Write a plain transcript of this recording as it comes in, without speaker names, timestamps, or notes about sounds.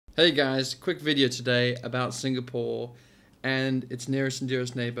Hey guys, quick video today about Singapore and its nearest and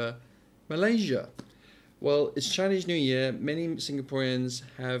dearest neighbor, Malaysia. Well, it's Chinese New Year. Many Singaporeans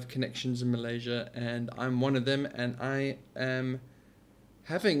have connections in Malaysia and I'm one of them, and I am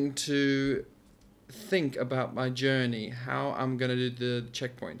having to think about my journey, how I'm going to do the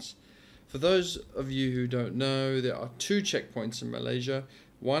checkpoints. For those of you who don't know, there are two checkpoints in Malaysia.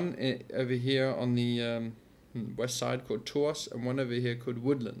 One over here on the west side called Tuas, and one over here called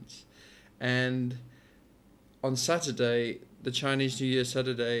Woodlands. And on Saturday, the Chinese New Year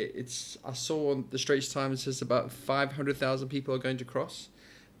Saturday, I saw on the Straits Times it says about 500,000 people are going to cross.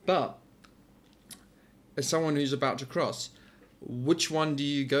 But as someone who's about to cross, which one do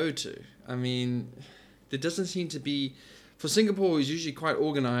you go to? I mean, there doesn't seem to be. For Singapore, is usually quite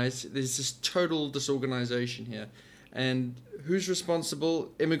organized. There's this total disorganization here. And who's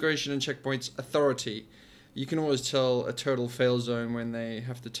responsible? Immigration and Checkpoints Authority. You can always tell a total fail zone when they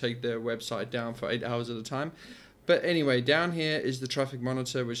have to take their website down for 8 hours at a time. But anyway, down here is the traffic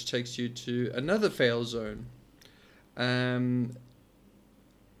monitor, which takes you to another fail zone.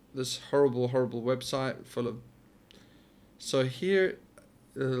 This horrible website full of... So here,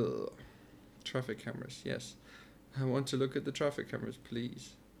 traffic cameras, yes. I want to look at the traffic cameras,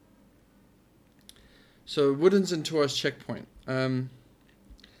 please. So Woodlands Tuas Checkpoint.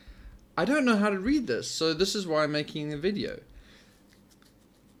 I don't know how to read this, so this is why I'm making a video.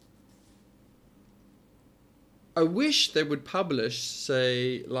 I wish they would publish,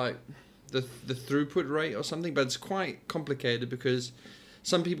 say, like the throughput rate or something, but it's quite complicated because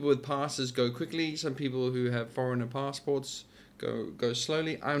some people with passes go quickly, some people who have foreigner passports go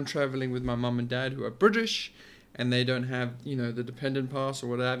slowly. I'm traveling with my mum and dad who are British, and they don't have, you know, the dependent pass or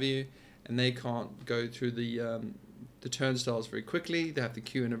what have you, and they can't go through the turnstiles very quickly. They have to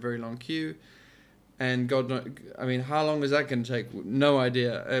queue in a very long queue, and God knows, I mean, how long is that going to take? No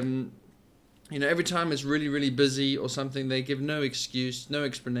idea. You know, every time it's really busy or something, they give no excuse, no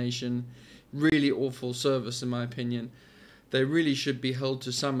explanation. Really awful service, in my opinion. They really should be held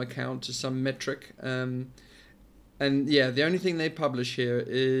to some account, to some metric. And yeah, the only thing they publish here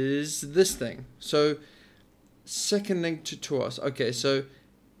is this thing. So, second link to us. Okay, so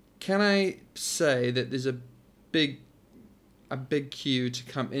can I say that there's a big queue to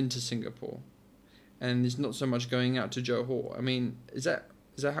come into Singapore, and there's not so much going out to Johor? I mean, is that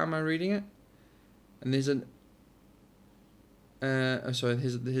how am I reading it? And there's an oh, sorry,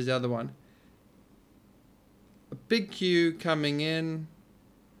 here's the other one. A big queue coming in.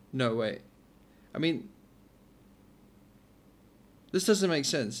 No, wait. I mean, this doesn't make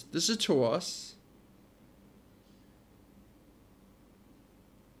sense. This is Tuas,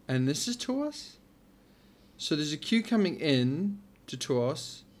 and this is Tuas. So there's a queue coming in to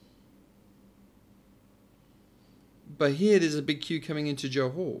Tuas, but here there's a big queue coming into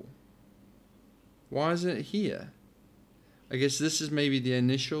Johor. Why isn't it here? I guess this is maybe the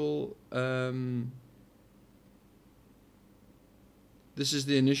initial. This is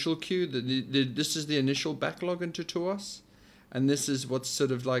the initial queue. This is the initial backlog into Tuas, and this is what's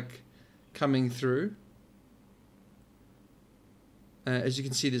sort of like coming through. As you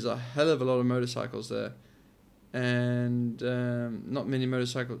can see, there's a hell of a lot of motorcycles there, and not many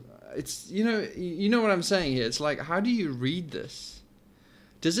motorcycles. It's you know what I'm saying here. It's like, how do you read this?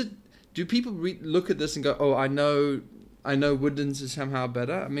 Do people look at this and go, oh, I know Woodlands is somehow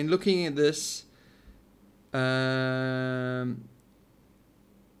better? I mean, looking at this, I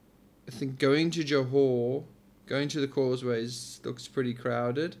think going to Johor, going to the causeways looks pretty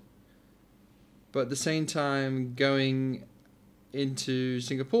crowded, but at the same time, going into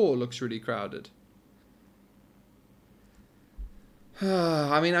Singapore looks really crowded.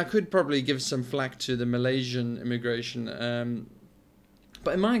 I mean, I could probably give some flack to the Malaysian immigration,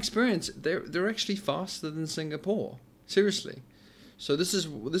 but in my experience, they're actually faster than Singapore. Seriously. So this is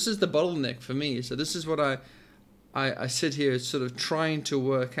the bottleneck for me. So this is what I sit here sort of trying to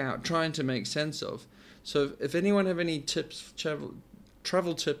work out, trying to make sense of. So if anyone have any tips,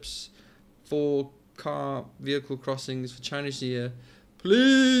 travel tips for vehicle crossings for Chinese New Year,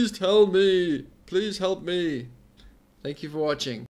 please tell me. Please help me. Thank you for watching.